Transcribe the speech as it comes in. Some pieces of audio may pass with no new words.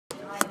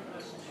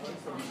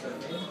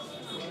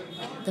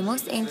The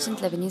most ancient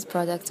Lebanese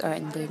products are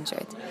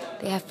endangered.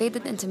 They have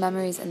faded into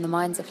memories in the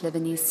minds of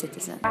Lebanese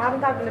citizens. I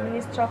haven't had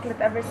Lebanese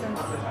chocolate ever since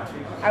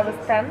I was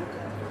 10.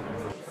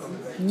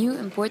 New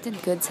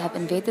imported goods have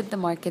invaded the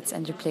markets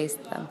and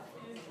replaced them.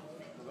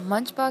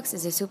 Munchbox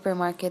is a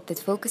supermarket that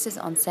focuses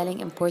on selling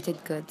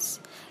imported goods.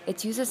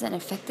 It uses an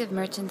effective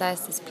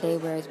merchandise display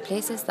where it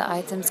places the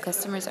items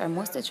customers are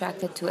most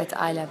attracted to at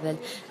eye level,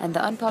 and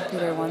the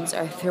unpopular ones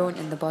are thrown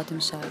in the bottom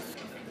shelf.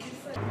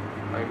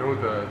 I know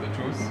the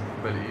juice,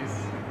 Belize,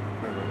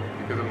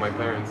 because of my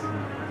parents.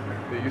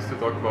 They used to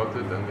talk about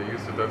it and they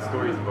used to tell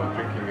stories about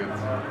drinking it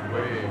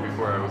way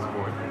before I was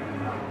born.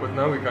 But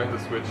now we kind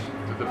of switched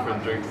to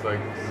different drinks like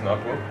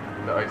Snapple,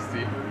 the iced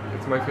tea.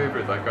 It's my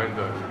favorite, I kind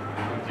of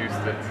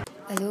induced it.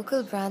 A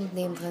local brand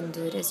named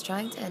Randour is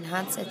trying to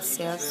enhance its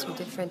sales through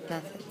different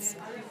methods.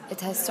 It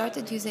has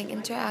started using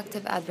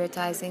interactive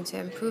advertising to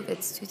improve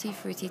its tutti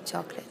frutti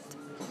chocolate.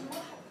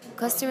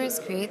 Customers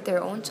create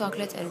their own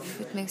chocolate and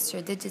fruit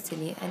mixture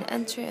digitally and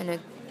enter in a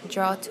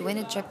draw to win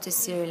a trip to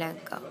Sri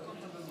Lanka.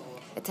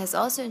 It has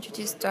also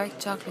introduced dark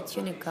chocolate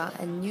unica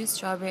and new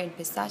strawberry and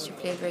pistachio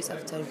flavors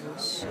of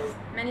tarbush.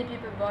 Many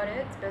people bought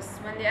it, but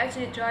when they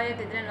actually tried it,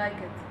 they didn't like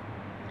it.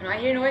 I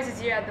hear noises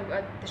here at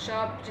the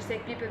shop, just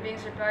like people being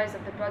surprised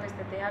of the products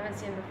that they haven't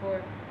seen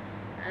before,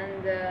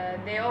 and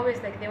they always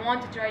they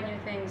want to try new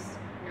things.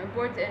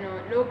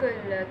 Local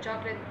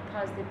chocolate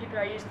because the people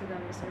are used to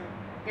them.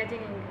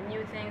 Getting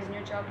new things,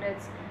 new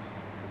chocolates.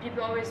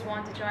 People always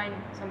want to try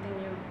something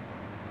new.